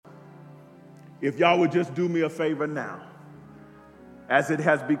If y'all would just do me a favor now, as it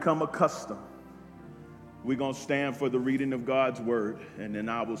has become a custom, we're going to stand for the reading of God's word, and then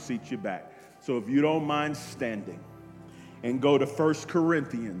I will seat you back. So if you don't mind standing and go to 1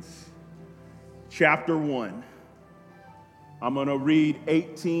 Corinthians chapter 1, I'm going to read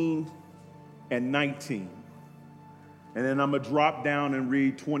 18 and 19. And then I'm going to drop down and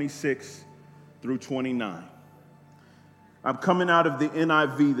read 26 through 29. I'm coming out of the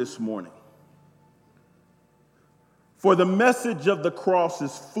NIV this morning. For the message of the cross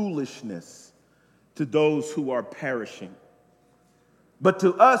is foolishness to those who are perishing. But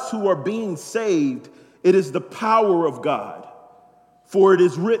to us who are being saved, it is the power of God. For it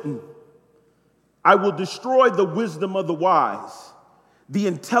is written, I will destroy the wisdom of the wise. The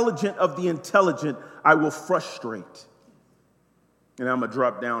intelligent of the intelligent I will frustrate. And I'm going to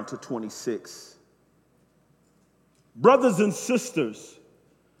drop down to 26. Brothers and sisters,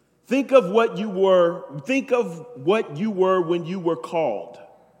 think of what you were when you were called.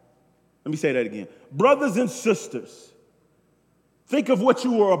 Let me say that again. Brothers and sisters, think of what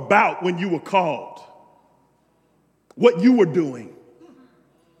you were about when you were called. What you were doing.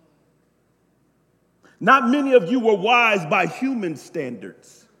 Not many of you were wise by human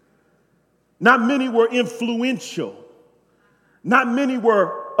standards. Not many were influential. Not many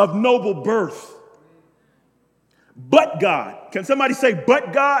were of noble birth. But God, can somebody say,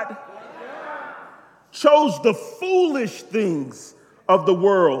 but God? Chose the foolish things of the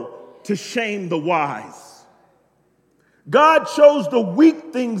world to shame the wise. God chose the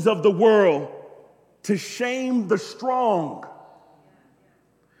weak things of the world to shame the strong.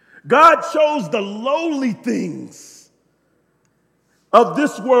 God chose the lowly things of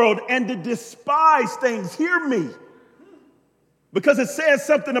this world and to despise things. Hear me. Because it says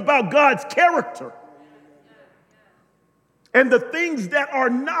something about God's character. And the things that are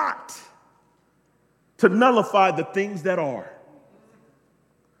not, to nullify the things that are,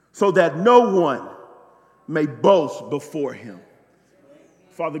 so that no one may boast before him.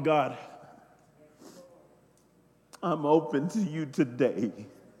 Father God, I'm open to you today.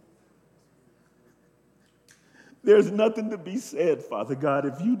 There's nothing to be said, Father God,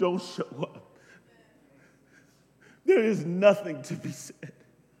 if you don't show up. There is nothing to be said.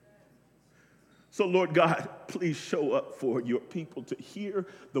 So, Lord God, please show up for your people to hear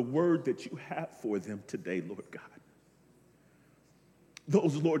the word that you have for them today, Lord God.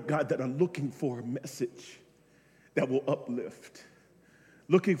 Those, Lord God, that are looking for a message that will uplift,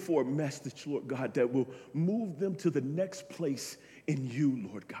 looking for a message, Lord God, that will move them to the next place in you,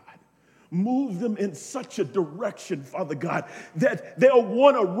 Lord God. Move them in such a direction, Father God, that they'll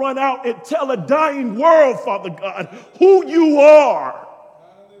want to run out and tell a dying world, Father God, who you are.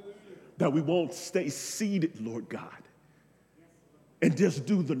 That we won't stay seated, Lord God, and just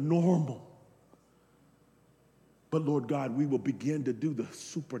do the normal. But, Lord God, we will begin to do the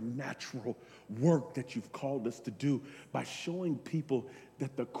supernatural work that you've called us to do by showing people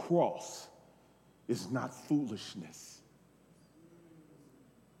that the cross is not foolishness.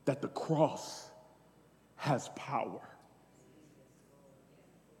 That the cross has power.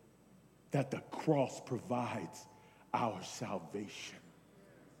 That the cross provides our salvation.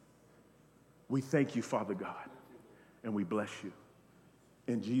 We thank you, Father God, and we bless you.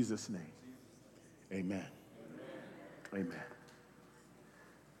 In Jesus' name, amen. Amen. Amen.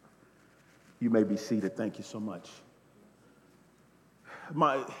 You may be seated. Thank you so much.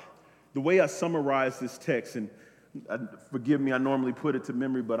 The way I summarize this text, and forgive me, I normally put it to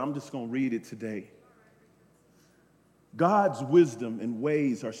memory, but I'm just going to read it today. God's wisdom and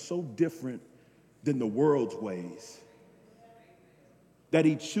ways are so different than the world's ways that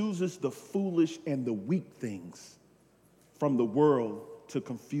he chooses the foolish and the weak things from the world to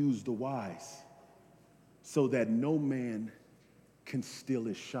confuse the wise, so that no man can steal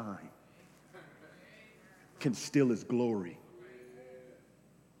his shine, can steal his glory.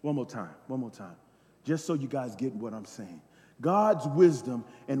 One more time. Just so you guys get what I'm saying. God's wisdom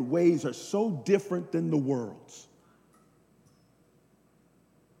and ways are so different than the world's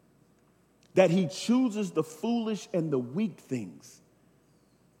that he chooses the foolish and the weak things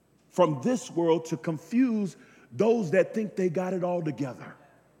from this world to confuse those that think they got it all together.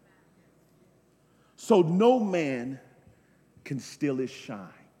 So no man can steal his shine.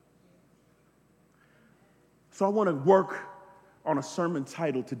 So I want to work on a sermon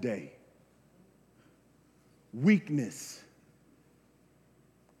title today. Weakness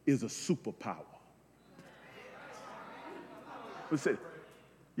is a superpower.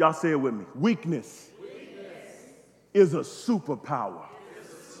 Y'all say it with me. Weakness is a superpower.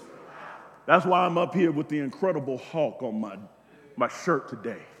 That's why I'm up here with the Incredible Hulk on my shirt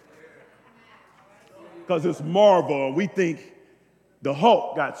today. because it's Marvel and we think the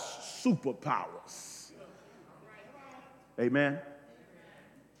Hulk got superpowers. Amen.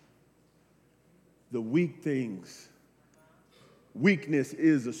 The weak things. Weakness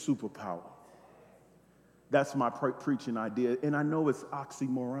is a superpower. That's my preaching idea. And I know it's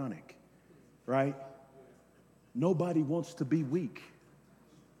oxymoronic, right? Nobody wants to be weak.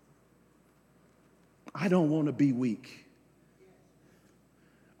 I don't want to be weak.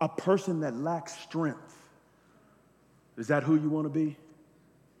 A person that lacks strength. Is that who you want to be?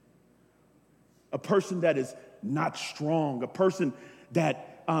 A person that is not strong. A person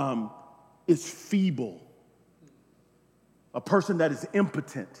that is feeble. A person that is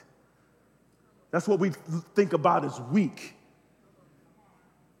impotent. That's what we think about as weak.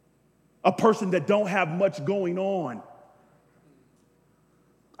 A person that don't have much going on.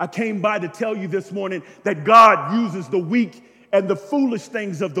 I came by to tell you this morning that God uses the weak and the foolish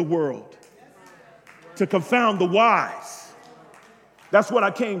things of the world to confound the wise. That's what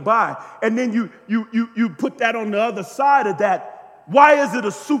I came by. And then you put that on the other side of that. Why is it a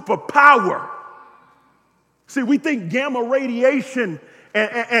superpower? See, we think gamma radiation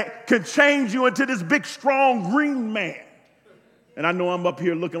and can change you into this big, strong green man. And I know I'm up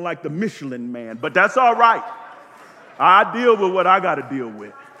here looking like the Michelin man, but that's all right. I deal with what I got to deal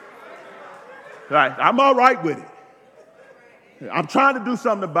with. Right? I'm all right with it. I'm trying to do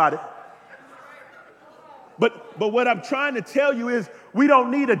something about it. But what I'm trying to tell you is we don't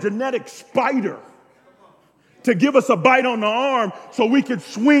need a genetic spider to give us a bite on the arm so we can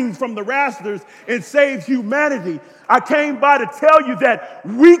swing from the rafters and save humanity. I came by to tell you that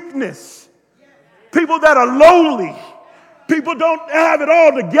weakness, people that are lowly, people don't have it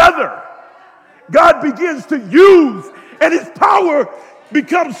all together, God begins to use, and his power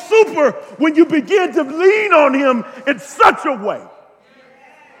becomes super when you begin to lean on him in such a way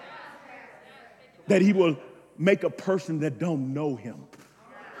that he will make a person that don't know him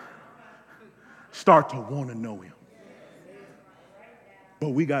start to want to know him. But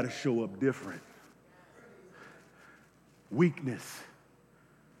we got to show up different. Weakness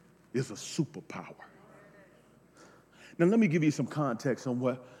is a superpower. Now, let me give you some context on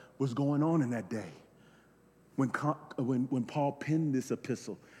what was going on in that day when Paul penned this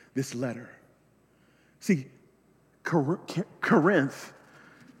epistle, this letter. See, Corinth,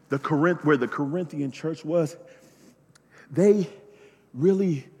 where the Corinthian church was, they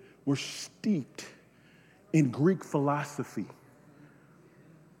really were steeped in Greek philosophy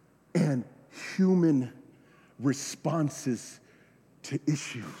and human responses to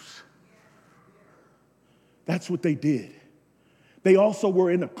issues. That's what they did. They also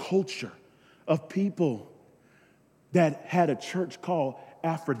were in a culture of people that had a church called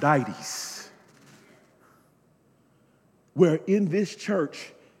Aphrodites, where in this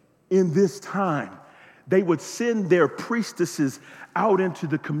church, in this time, they would send their priestesses out into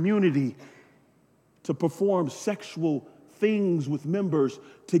the community to perform sexual things with members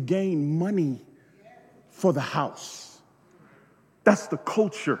to gain money for the house. That's the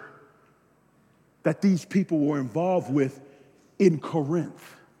culture that these people were involved with in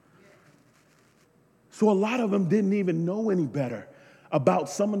Corinth. So a lot of them didn't even know any better about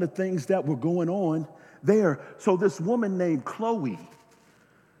some of the things that were going on there. So this woman named Chloe,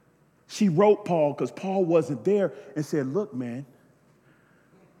 she wrote Paul because Paul wasn't there and said, look, man,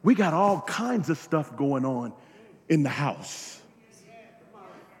 we got all kinds of stuff going on in the house.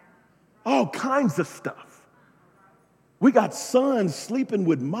 All kinds of stuff. We got sons sleeping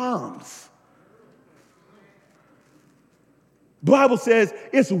with moms. Bible says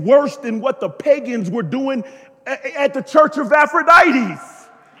it's worse than what the pagans were doing at the church of Aphrodites.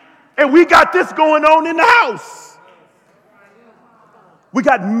 And we got this going on in the house. We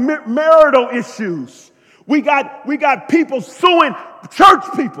got marital issues. We got people suing, church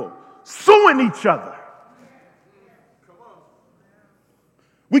people suing each other.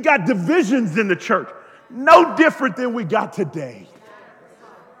 We got divisions in the church, no different than we got today.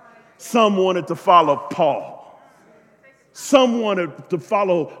 Some wanted to follow Paul. Some wanted to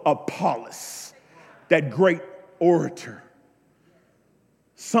follow Apollos, that great orator.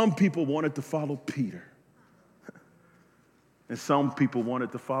 Some people wanted to follow Peter. And some people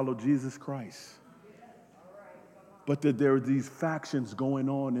wanted to follow Jesus Christ. But there were these factions going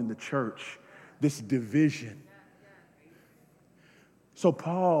on in the church, this division. So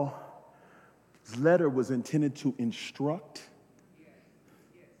Paul's letter was intended to instruct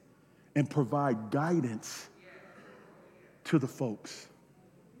and provide guidance to the folks.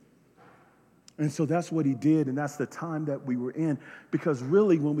 And so that's what he did, and that's the time that we were in. Because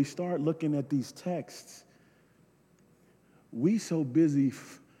really, when we start looking at these texts, we so busy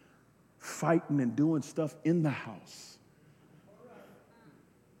fighting and doing stuff in the house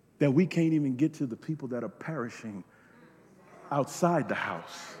that we can't even get to the people that are perishing outside the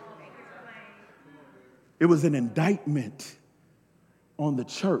house. It was an indictment on the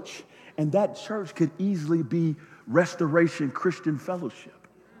church, and that church could easily be Restoration Christian Fellowship.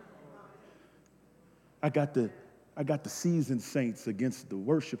 I got the seasoned saints against the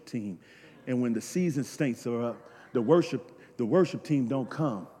worship team, and when the seasoned saints are up, the worship team don't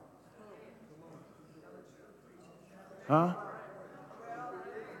come. Huh?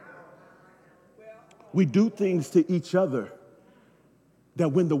 We do things to each other that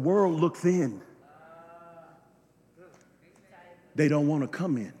when the world looks in, they don't want to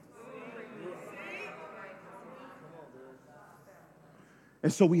come in.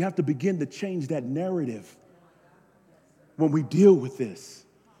 And so we have to begin to change that narrative when we deal with this.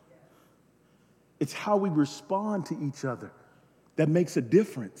 It's how we respond to each other that makes a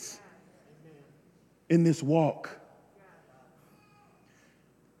difference in this walk.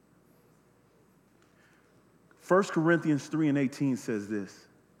 1 Corinthians 3:18 says this: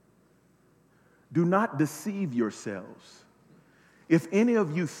 do not deceive yourselves. If any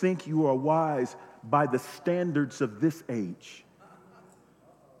of you think you are wise by the standards of this age,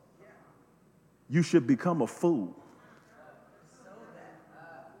 you should become a fool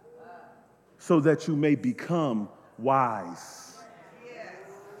so that you may become wise.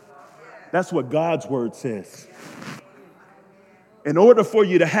 That's what God's word says. In order for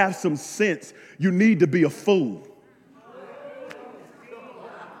you to have some sense, you need to be a fool.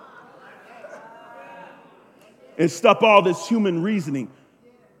 And stop all this human reasoning.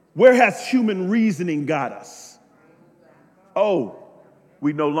 Where has human reasoning got us? Oh,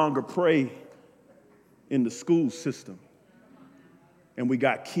 we no longer pray in the school system. And we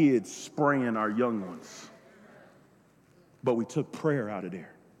got kids spraying our young ones. But we took prayer out of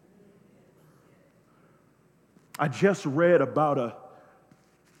there. I just read about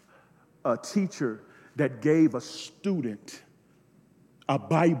a teacher that gave a student a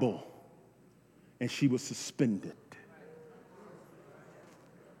Bible and she was suspended.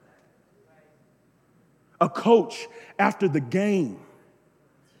 A coach, after the game,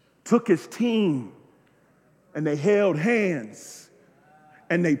 took his team and they held hands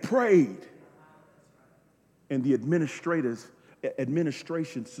and they prayed, and the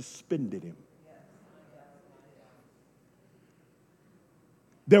administration suspended him.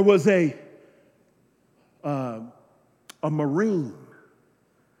 There was a Marine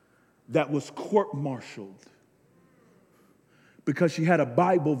that was court-martialed because she had a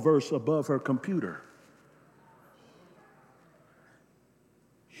Bible verse above her computer.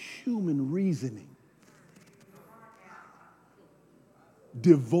 Human reasoning,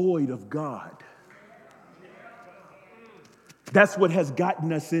 devoid of God. That's what has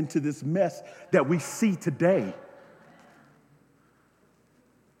gotten us into this mess that we see today.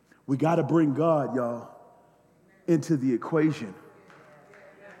 We got to bring God, y'all, into the equation.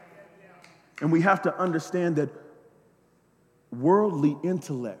 And we have to understand that worldly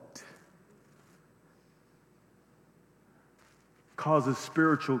intellect causes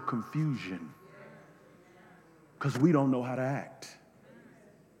spiritual confusion because we don't know how to act.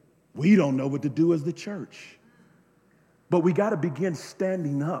 We don't know what to do as the church. But we got to begin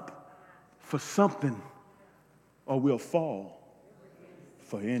standing up for something or we'll fall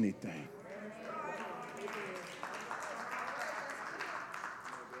for anything.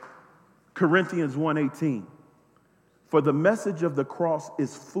 Corinthians 1:18. For the message of the cross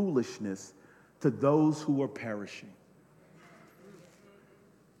is foolishness to those who are perishing.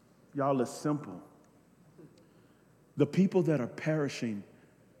 Y'all, it's simple. The people that are perishing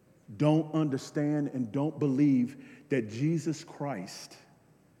don't understand and don't believe that Jesus Christ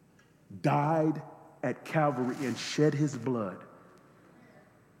died at Calvary and shed his blood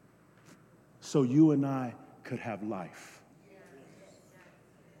so you and I could have life.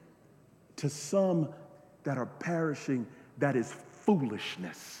 To some that are perishing, that is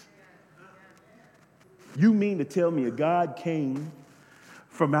foolishness. You mean to tell me a God came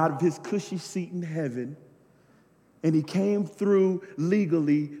from out of his cushy seat in heaven, and he came through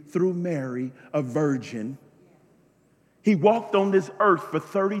legally through Mary, a virgin. He walked on this earth for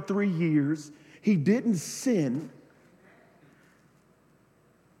 33 years. He didn't sin.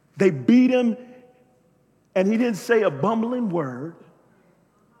 They beat him, and he didn't say a bumbling word.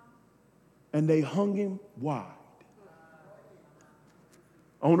 And they hung him wide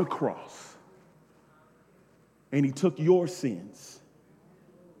on a cross. And he took your sins.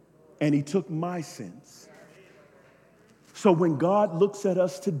 And he took my sins. So when God looks at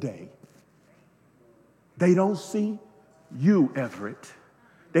us today, they don't see you, Everett.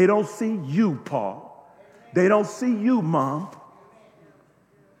 They don't see you, Paul. They don't see you, Mom.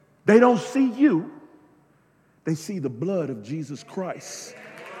 They don't see you. They see the blood of Jesus Christ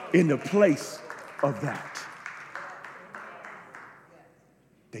in the place of that.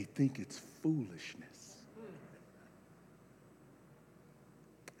 They think it's foolishness.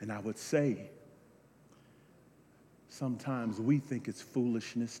 And I would say, sometimes we think it's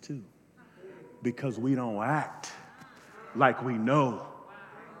foolishness too, because we don't act like we know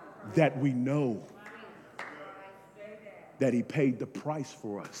that he paid the price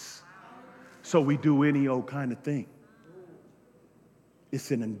for us. So we do any old kind of thing.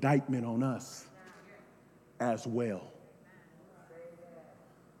 It's an indictment on us as well.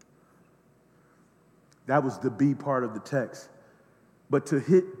 That was the B part of the text. But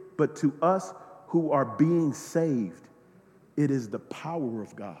to us who are being saved, it is the power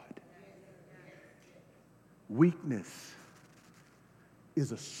of God. Weakness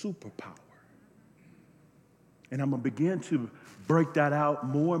is a superpower. And I'm going to begin to break that out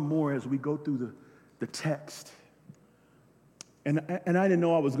more and more as we go through the text. And I didn't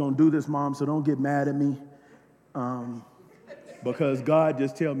know I was going to do this, Mom, so don't get mad at me. Because God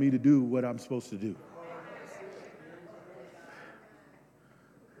just tell me to do what I'm supposed to do.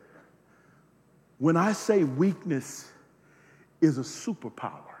 When I say weakness is a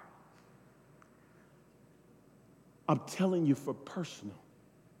superpower, I'm telling you for personal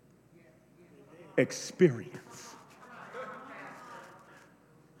experience.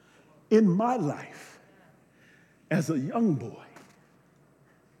 In my life, as a young boy,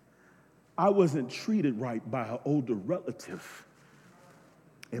 I wasn't treated right by an older relative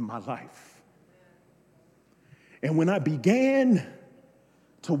in my life. And when I began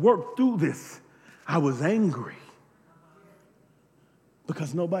to work through this, I was angry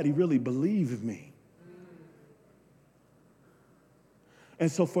because nobody really believed me. And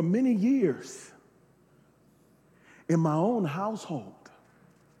so for many years, in my own household,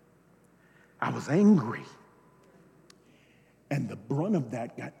 I was angry. And the brunt of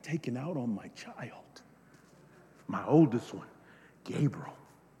that got taken out on my child, my oldest one, Gabriel,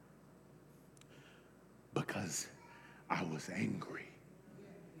 because I was angry.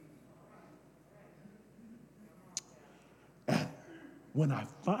 And when I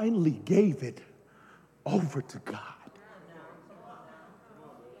finally gave it over to God,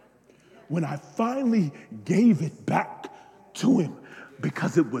 when I finally gave it back to him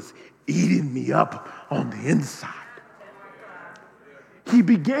because it was eating me up on the inside, he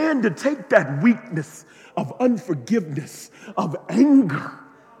began to take that weakness of unforgiveness, of anger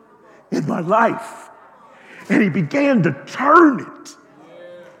in my life, and he began to turn it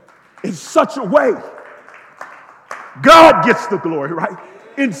in such a way. God gets the glory, right?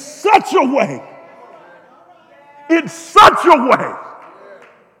 In such a way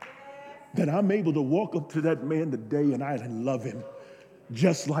that I'm able to walk up to that man today and I love him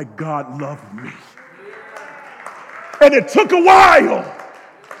just like God loved me. And it took a while.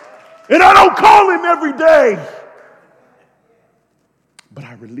 And I don't call him every day. But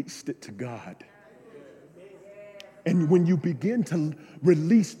I released it to God. And when you begin to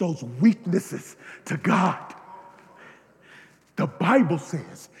release those weaknesses to God, the Bible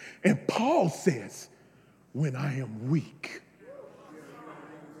says, and Paul says, when I am weak,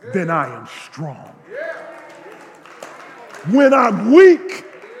 then I am strong. When I'm weak,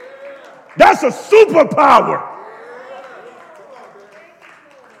 that's a superpower.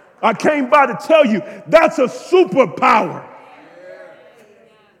 I came by to tell you that's a superpower.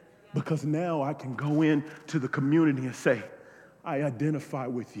 Because now I can go into the community and say, I identify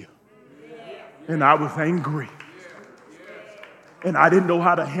with you. And I was angry. And I didn't know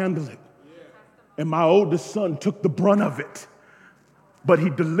how to handle it. And my oldest son took the brunt of it. But he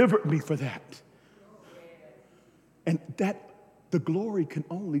delivered me for that. And that the glory can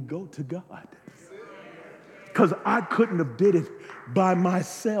only go to God. Because I couldn't have did it by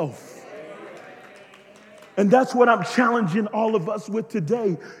myself. And that's what I'm challenging all of us with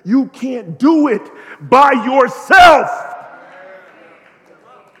today. You can't do it by yourself.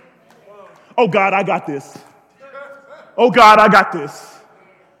 Oh God, I got this. Oh God, I got this.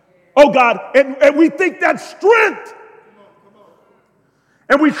 Oh God, and we think that's strength.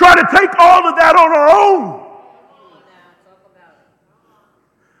 And we try to take all of that on our own.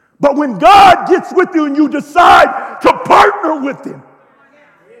 But when God gets with you and you decide to partner with him,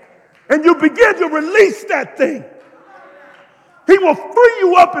 and you begin to release that thing, he will free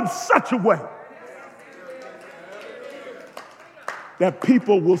you up in such a way that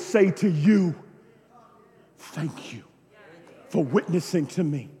people will say to you, thank you for witnessing to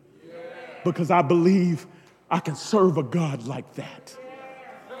me, because I believe I can serve a God like that.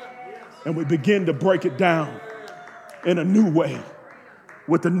 And we begin to break it down in a new way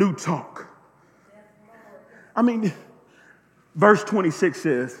with a new talk. I mean, verse 26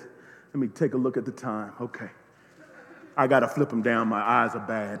 says, let me take a look at the time. Okay. I got to flip them down. My eyes are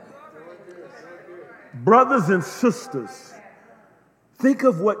bad. Brothers and sisters, think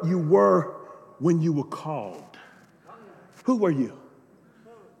of what you were when you were called. Who were you?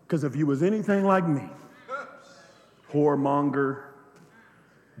 Because if you was anything like me, whoremonger,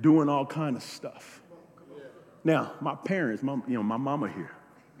 doing all kind of stuff. Now, my parents, my mama here.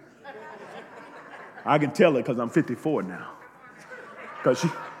 I can tell it because I'm 54 now. Because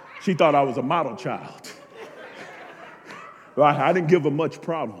she thought I was a model child. I didn't give her much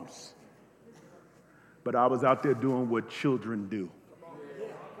problems. But I was out there doing what children do.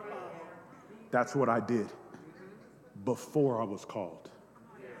 That's what I did before I was called.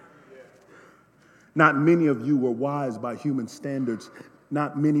 Not many of you were wise by human standards.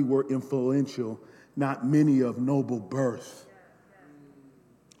 Not many were influential. Not many of noble birth.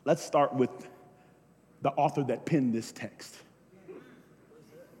 Let's start with the author that penned this text.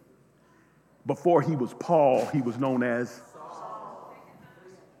 Before he was Paul, he was known as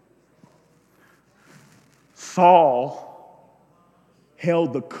Saul.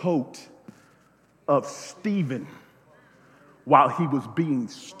 Held the coat of Stephen while he was being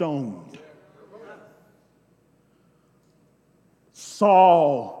stoned.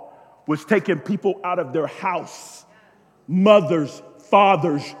 Saul was taking people out of their house, mothers,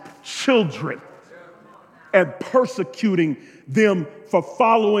 fathers, children, and persecuting them for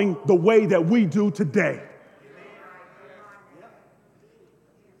following the way that we do today.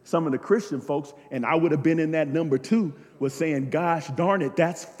 Some of the Christian folks, and I would have been in that number too, was saying, gosh darn it,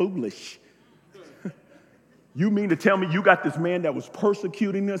 that's foolish. You mean to tell me you got this man that was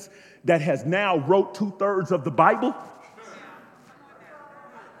persecuting us that has now wrote 2/3 of the Bible?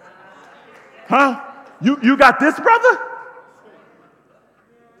 Huh? You got this, brother?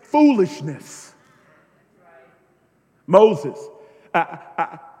 Foolishness. Moses,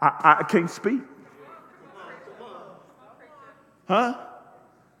 I can't speak. Huh?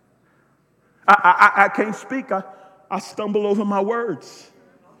 I can't speak. I stumble over my words.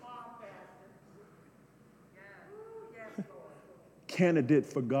 Candidate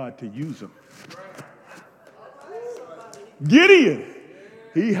for God to use him. Gideon,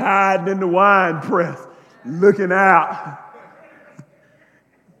 he hiding in the wine press, looking out.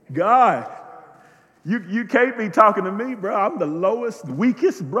 God, you can't be talking to me, bro. I'm the lowest,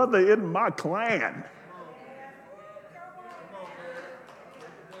 weakest brother in my clan.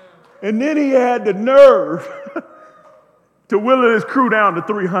 And then he had the nerve to whittle his crew down to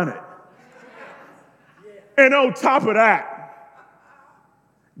 300. And on top of that,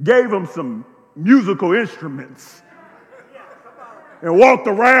 gave them some musical instruments and walked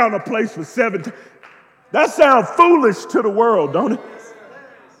around the place for 7 days. That sounds foolish to the world, don't it?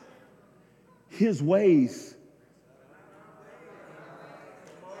 His ways.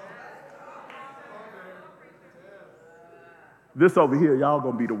 This over here, y'all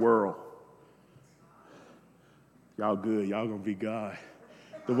gonna be the world. Y'all good, y'all gonna be God.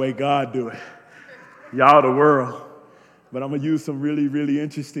 The way God do it. Y'all the world. But I'm gonna use some really, really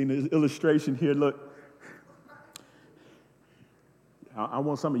interesting illustration here. Look. I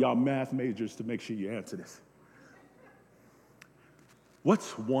want some of y'all math majors to make sure you answer this.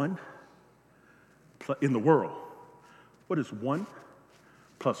 What's 1 in the world? What is 1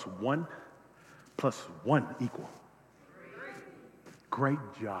 plus 1 plus 1 equal? Great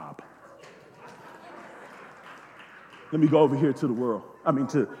job. Let me go over here to the world.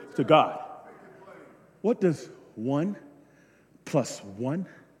 To God. What does 1 plus 1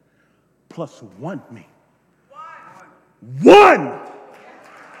 plus 1 mean? 1!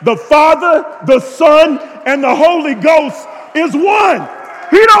 The Father, the Son, and the Holy Ghost is 1.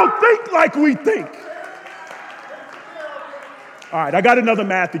 He don't think like we think. All right, I got another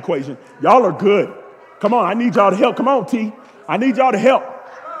math equation. Y'all are good. Come on, I need y'all to help. Come on, T. I need y'all to help.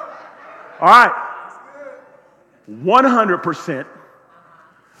 All right. 100%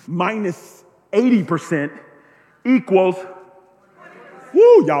 minus 80% equals,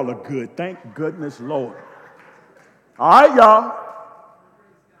 woo, y'all are good. Thank goodness, Lord. All right, y'all.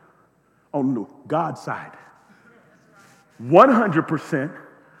 On the God side, 100%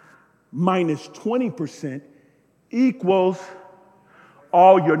 minus 20% equals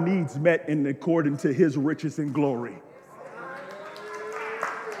all your needs met in according to his riches and glory.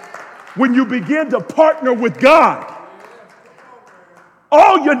 When you begin to partner with God,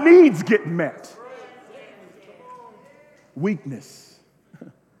 all your needs get met. Weakness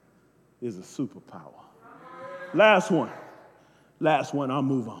is a superpower. Last one, I'll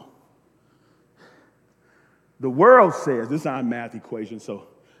move on. The world says, this is our math equation, so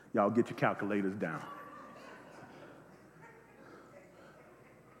y'all get your calculators down.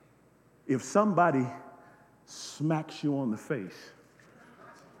 If somebody smacks you on the face,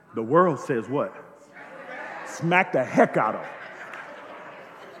 the world says what? Smack the heck out of them.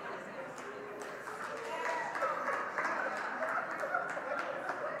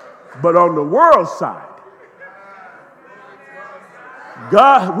 But on the world side,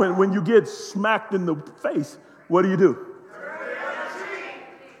 God, when you get smacked in the face, what do?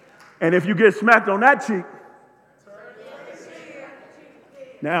 And if you get smacked on that cheek,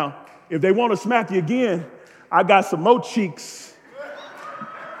 now, if they want to smack you again, I got some more cheeks.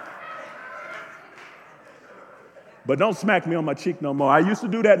 But don't smack me on my cheek no more. I used to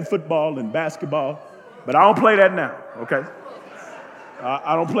do that in football and basketball, but I don't play that now, okay?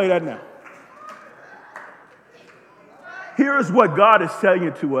 I don't play that now. Here is what God is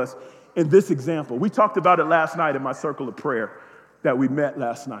saying to us in this example. We talked about it last night in my circle of prayer that we met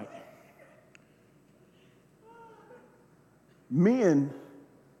last night. Men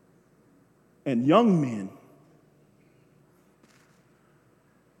and young men,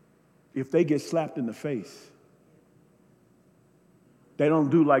 if they get slapped in the face, they don't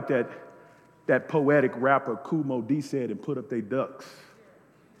do like that poetic rapper Kumo D said and put up their ducks.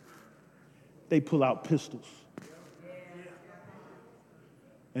 They pull out pistols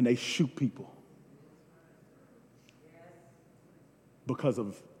and they shoot people because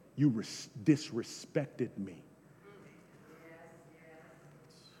of you disrespected me.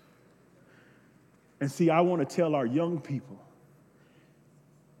 And see, I want to tell our young people,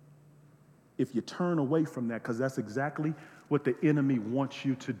 if you turn away from that, because that's exactly what the enemy wants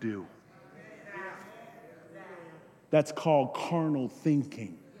you to do. That's called carnal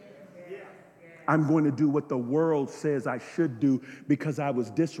thinking. I'm going to do what the world says I should do because I was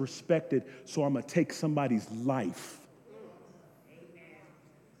disrespected, so I'm going to take somebody's life.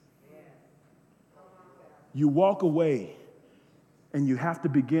 You walk away and you have to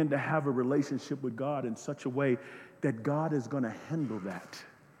begin to have a relationship with God in such a way that God is going to handle that.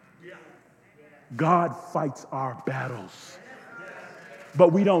 God fights our battles.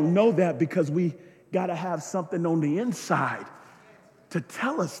 But we don't know that because we got to have something on the inside to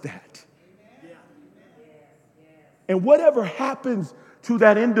tell us that. And whatever happens to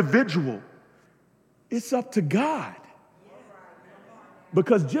that individual, it's up to God.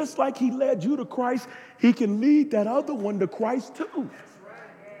 Because just like he led you to Christ, he can lead that other one to Christ too.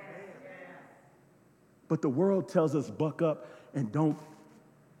 But the world tells us buck up and don't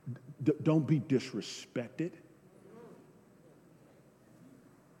be disrespected.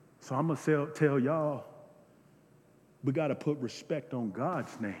 So I'm going to tell y'all, we got to put respect on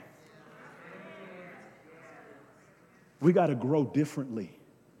God's name. We got to grow differently.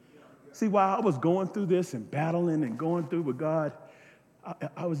 See, while I was going through this and battling and going through with God,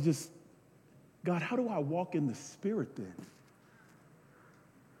 I was just, God, how do I walk in the Spirit then?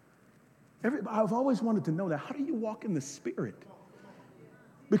 I've always wanted to know that. How do you walk in the Spirit?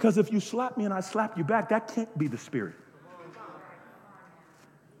 Because if you slap me and I slap you back, that can't be the Spirit.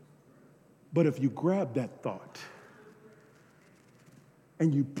 But if you grab that thought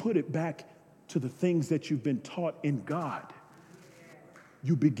and you put it back to the things that you've been taught in God,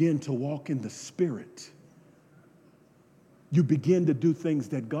 you begin to walk in the Spirit. You begin to do things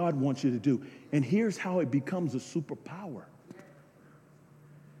that God wants you to do. And here's how it becomes a superpower.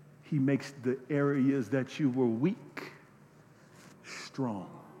 He makes the areas that you were weak strong.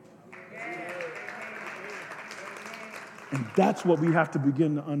 And that's what we have to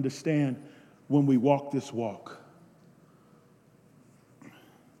begin to understand when we walk this walk.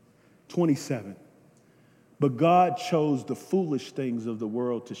 27. But God chose the foolish things of the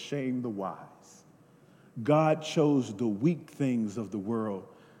world to shame the wise. God chose the weak things of the world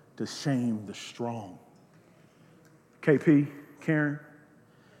to shame the strong. KP, Karen,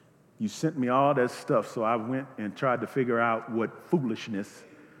 you sent me all that stuff, so I went and tried to figure out what foolishness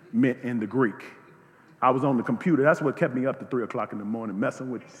meant in the Greek. I was on the computer. That's what kept me up to 3 o'clock in the morning messing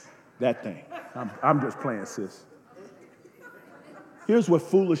with that thing. I'm just playing, sis. Here's what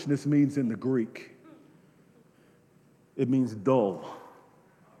foolishness means in the Greek. It means dull.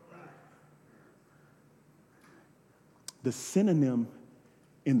 The synonym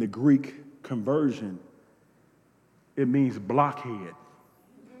in the Greek conversion, it means blockhead.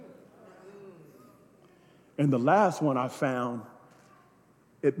 And the last one I found,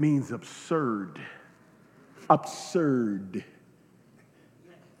 it means absurd. Absurd.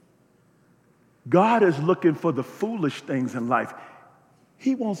 God is looking for the foolish things in life.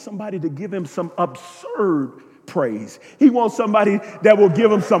 He wants somebody to give him some absurd praise. He wants somebody that will give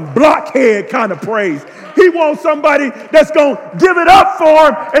him some blockhead kind of praise. He wants somebody that's going to give it up for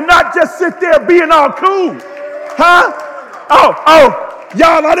him and not just sit there being all cool. Huh? Oh,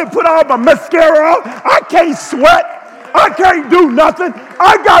 y'all, I didn't put all my mascara on. I can't sweat. I can't do nothing.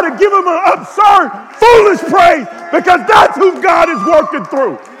 I got to give him an absurd, foolish praise because that's who God is working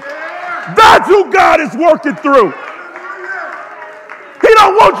through. That's who God is working through. He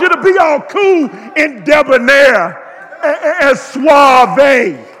don't want you to be all cool and debonair and suave.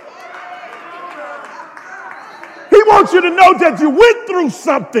 He wants you to know that you went through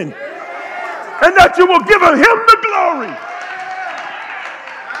something and that you will give him the glory.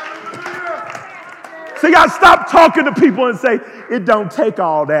 See, I stop talking to people and say, it don't take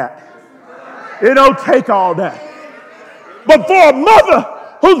all that. It don't take all that. But for a mother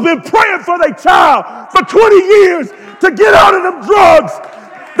who's been praying for their child for 20 years to get out of them drugs,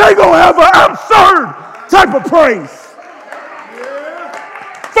 they're going to have an absurd type of praise.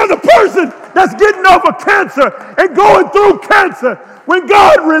 For the person that's getting over cancer and going through cancer, when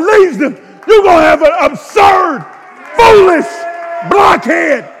God relieves them, you're going to have an absurd, foolish,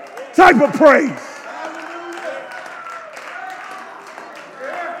 blockhead type of praise.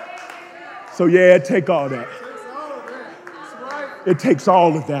 So yeah, it takes all that. It takes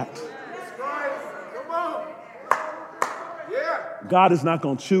all of that. God is not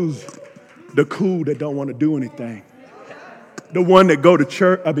going to choose the cool that don't want to do anything. The one that go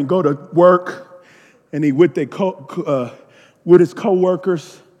to work, and he with his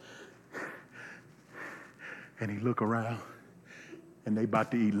coworkers, and he look around, and they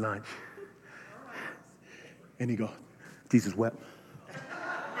about to eat lunch, and he go, Jesus wept.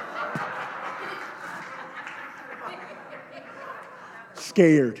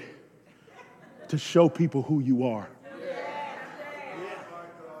 Scared to show people who you are.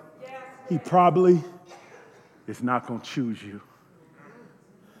 He probably is not going to choose you.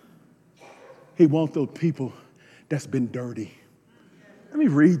 He wants those people that's been dirty. Let me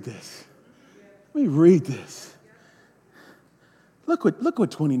read this. Look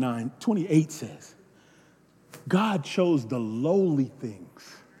what 28 says. God chose the lowly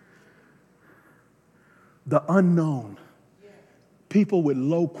things, the unknown, people with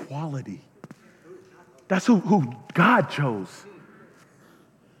low quality. That's who God chose.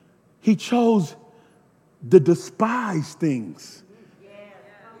 He chose the despised things,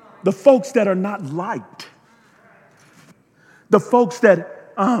 the folks that are not liked, the folks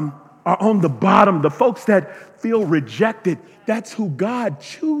that are on the bottom, the folks that feel rejected. That's who God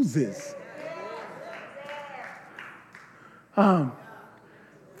chooses.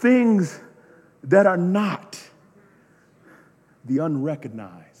 Things that are not the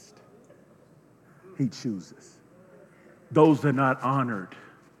unrecognized, he chooses. Those that are not honored.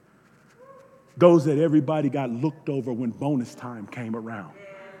 Those that everybody got looked over when bonus time came around.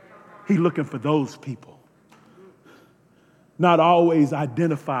 He looking for those people. Not always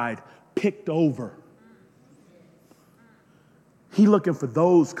identified, picked over. He looking for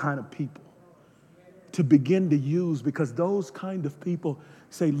those kind of people to begin to use, because those kind of people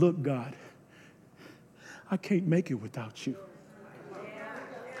say, look, God, I can't make it without you.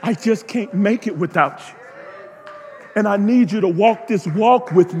 I just can't make it without you. And I need you to walk this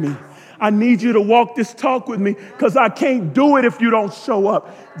walk with me. I need you to walk this talk with me, because I can't do it if you don't show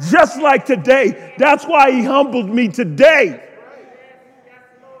up. Just like today. That's why he humbled me today.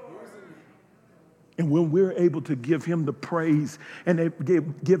 And when we're able to give him the praise and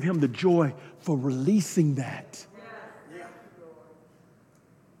give him the joy for releasing that,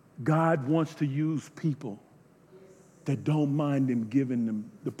 God wants to use people that don't mind him giving them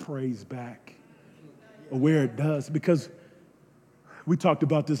the praise back, or where it does. Because we talked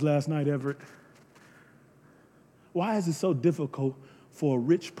about this last night, Everett. Why is it so difficult for a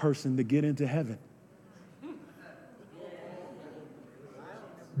rich person to get into heaven?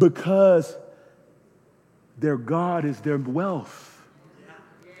 Because their God is their wealth.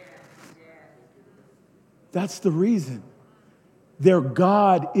 That's the reason. Their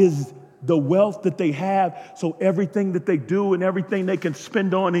God is the wealth that they have. So everything that they do and everything they can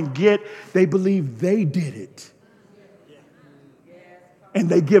spend on and get, they believe they did it. And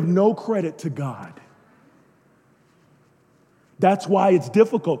they give no credit to God. That's why it's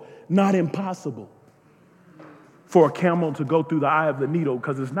difficult, not impossible, for a camel to go through the eye of the needle,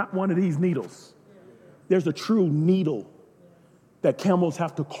 because it's not one of these needles. There's a true needle that camels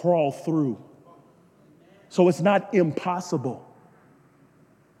have to crawl through. So it's not impossible.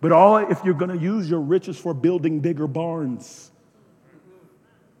 But if you're going to use your riches for building bigger barns,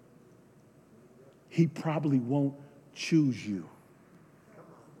 he probably won't choose you.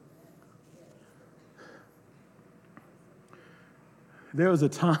 There was a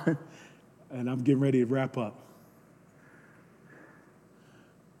time, and I'm getting ready to wrap up.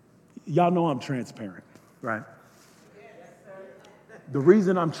 Y'all know I'm transparent, right? The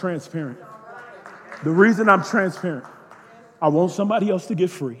reason I'm transparent, I want somebody else to get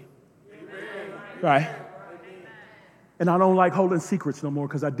free, right? And I don't like holding secrets no more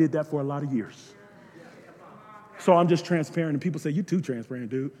because I did that for a lot of years. So I'm just transparent, and people say, you too transparent,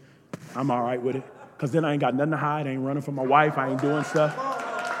 dude. I'm all right with it because then I ain't got nothing to hide. I ain't running from my wife. I ain't doing stuff.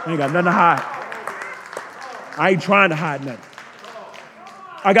 I ain't got nothing to hide. I ain't trying to hide nothing.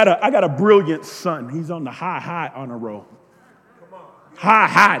 I got a brilliant son. He's on the high honor roll.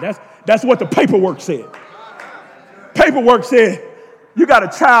 High. That's what the paperwork said. Paperwork said, you got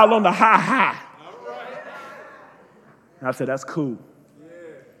a child on the high. And I said, that's cool.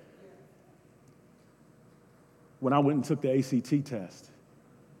 When I went and took the ACT test,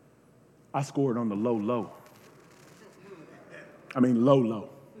 I scored on the low. I mean, low.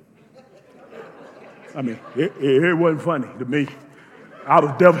 I mean, it wasn't funny to me. I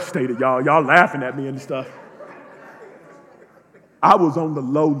was devastated, y'all. Y'all laughing at me and stuff. I was on the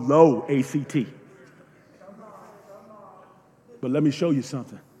low ACT. But let me show you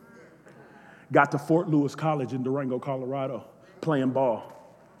something. Got to Fort Lewis College in Durango, Colorado, playing ball.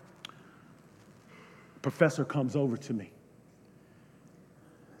 Professor comes over to me.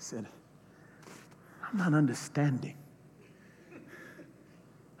 Said, I'm not understanding.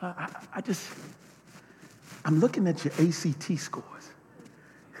 I'm looking at your ACT scores.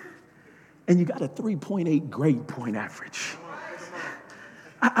 And you got a 3.8 grade point average.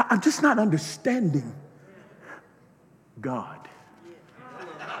 I'm just not understanding God.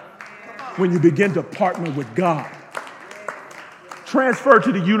 When you begin to partner with God. Transferred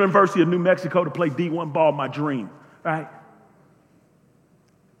to the University of New Mexico to play D1 ball, my dream, right?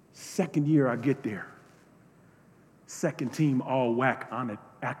 Second year I get there. Second team all whack on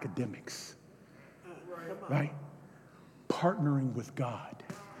academics, right? Partnering with God.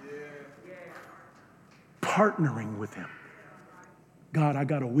 Partnering with him. God, I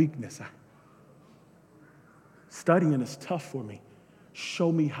got a weakness. Studying is tough for me.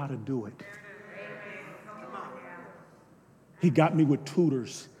 Show me how to do it. He got me with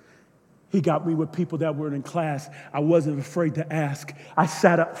tutors. He got me with people that were in class. I wasn't afraid to ask. I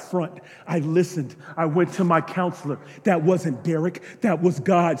sat up front. I listened. I went to my counselor. That wasn't Derek. That was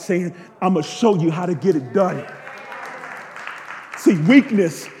God saying, I'm going to show you how to get it done. See,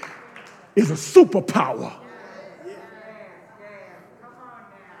 weakness is a superpower.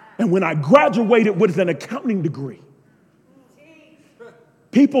 And when I graduated with an accounting degree,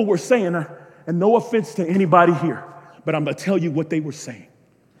 people were saying, and no offense to anybody here, but I'm going to tell you what they were saying.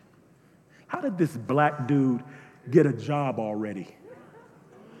 How did this black dude get a job already?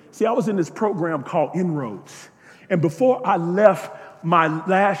 See, I was in this program called Inroads. And before I left my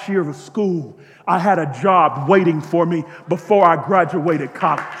last year of school, I had a job waiting for me before I graduated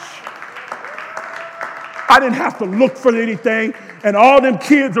college. I didn't have to look for anything. And all them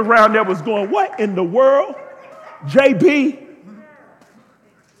kids around there was going, what in the world? JB?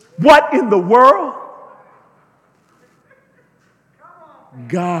 What in the world?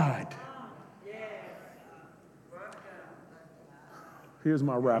 God. Here's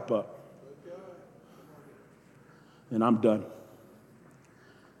my wrap up. And I'm done.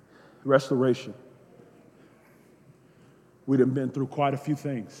 Restoration. We done been through quite a few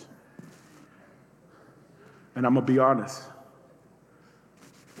things. And I'm going to be honest.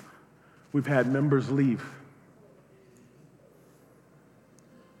 We've had members leave.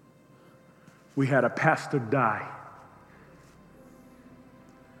 We had a pastor die.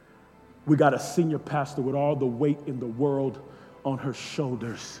 We got a senior pastor with all the weight in the world on her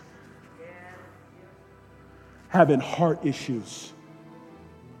shoulders. Having heart issues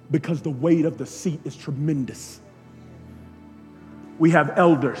because the weight of the seat is tremendous. We have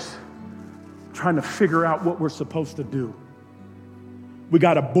elders trying to figure out what we're supposed to do. We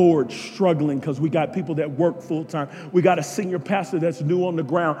got a board struggling because we got people that work full time. We got a senior pastor that's new on the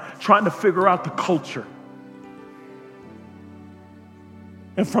ground trying to figure out the culture.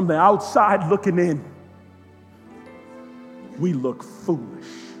 And from the outside looking in, we look foolish.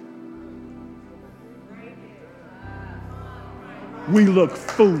 We look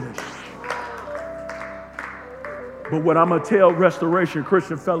foolish. But what I'm going to tell Restoration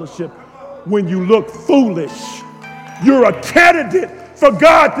Christian Fellowship, when you look foolish, you're a candidate for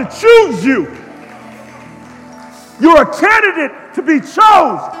God to choose you. You're a candidate to be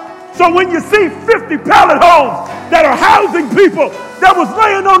chosen. So when you see 50 pallet homes that are housing people that was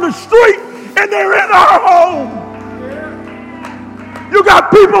laying on the street and they're in our home. You got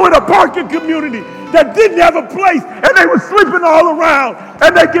people in a parking community that didn't have a place and and they were sleeping all around,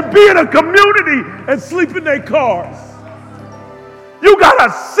 and they could be in a community and sleep in their cars. You got a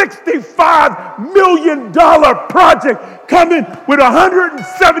 $65 million project coming with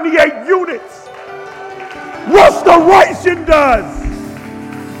 178 units. Restoration does.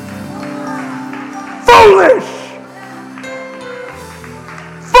 Foolish.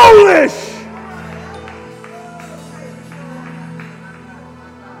 Foolish.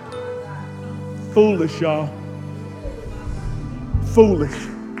 Foolish, y'all. Foolish.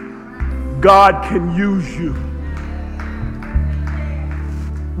 God can use you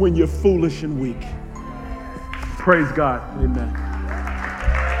when you're foolish and weak. Praise God. Amen.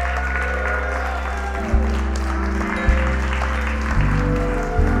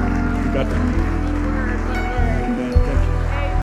 You got that.